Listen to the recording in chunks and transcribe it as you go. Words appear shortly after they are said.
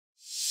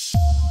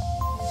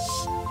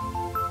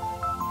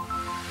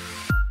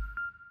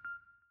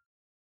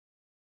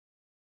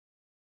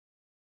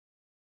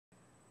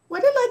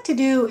like to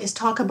do is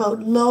talk about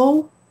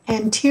Low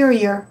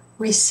Anterior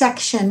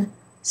Resection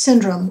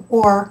Syndrome,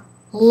 or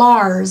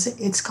LARS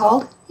it's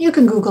called. You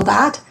can Google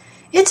that.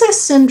 It's a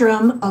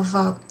syndrome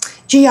of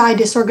GI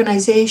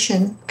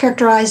disorganization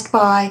characterized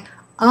by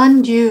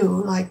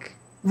undue, like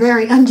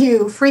very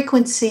undue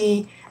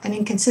frequency and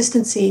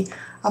inconsistency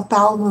of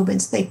bowel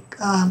movements.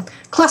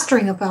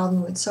 Clustering of bowel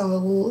movements,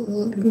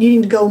 so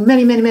needing to go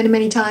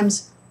many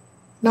times,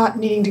 not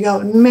needing to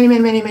go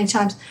many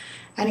times,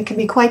 and it can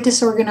be quite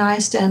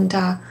disorganized and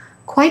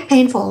quite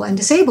painful and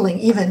disabling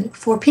even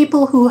for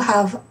people who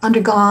have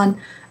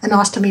undergone an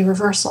ostomy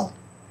reversal.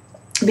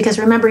 Because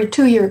remember,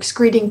 too, you're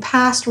excreting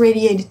past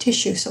radiated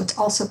tissue, so it's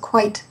also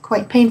quite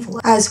painful,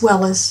 as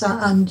well as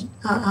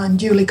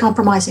unduly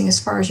compromising as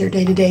far as your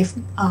day-to-day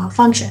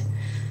function.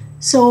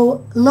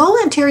 So low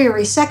anterior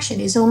resection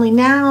is only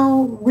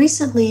now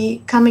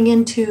recently coming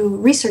into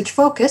research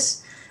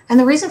focus, and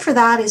the reason for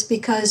that is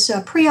because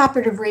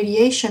preoperative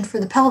radiation for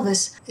the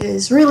pelvis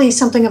is really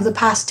something of the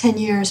past 10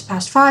 years,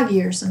 past 5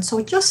 years, and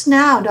so just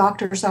now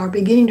doctors are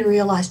beginning to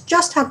realize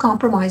just how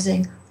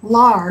compromising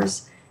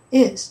LARS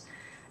is,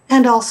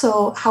 and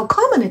also how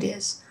common it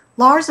is.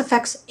 LARS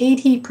affects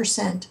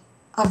 80%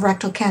 of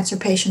rectal cancer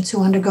patients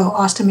who undergo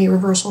ostomy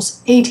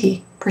reversals,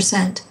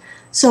 80%.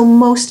 So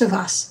most of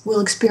us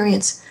will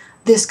experience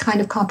this kind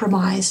of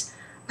compromise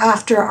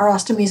after our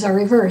ostomies are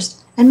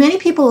reversed. And many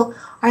people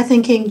are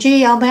thinking,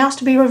 gee, my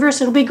ostomy reversed,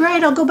 it'll be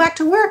great, I'll go back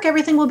to work,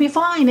 everything will be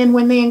fine. And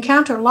when they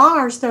encounter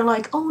LARS, they're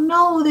like, oh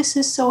no, this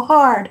is so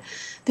hard.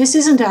 This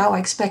isn't how I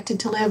expected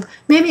to live.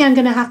 Maybe I'm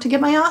gonna have to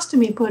get my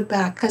ostomy put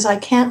back because I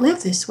can't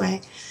live this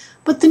way.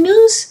 But the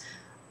news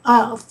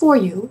for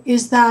you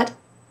is that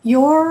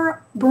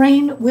your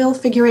brain will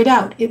figure it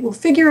out. It will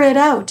figure it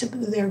out.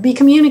 There'll be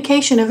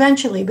communication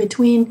eventually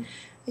between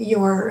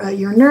your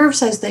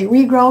nerves as they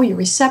regrow, your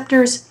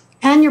receptors,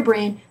 and your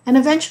brain. And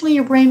eventually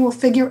your brain will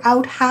figure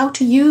out how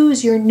to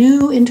use your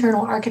new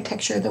internal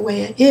architecture the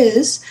way it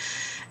is.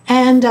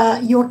 And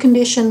your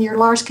condition, your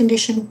LARS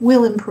condition,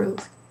 will improve.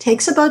 It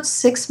takes about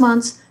 6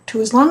 months to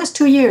as long as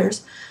 2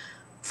 years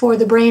for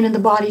the brain and the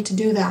body to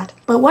do that.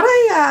 But what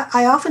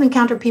I often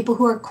encounter people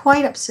who are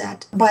quite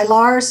upset by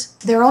LARS.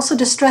 They're also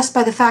distressed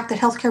by the fact that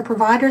healthcare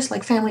providers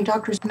like family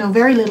doctors know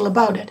very little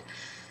about it.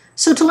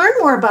 So to learn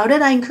more about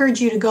it, I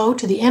encourage you to go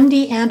to the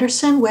MD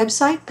Anderson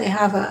website. They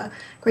have a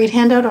great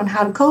handout on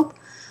how to cope.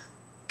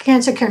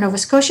 Cancer Care Nova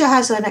Scotia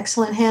has an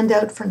excellent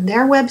handout from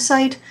their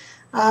website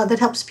that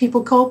helps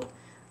people cope.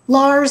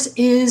 LARS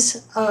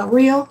is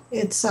real.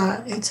 It's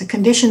a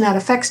condition that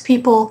affects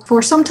people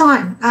for some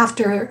time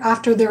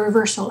after their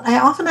reversal. I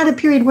often had a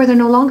period where they're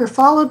no longer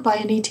followed by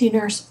an ET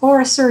nurse or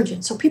a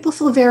surgeon, so people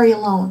feel very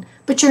alone,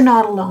 but you're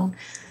not alone.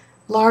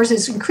 LARS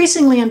is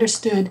increasingly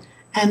understood,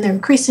 and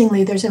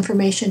increasingly there's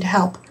information to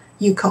help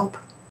you cope.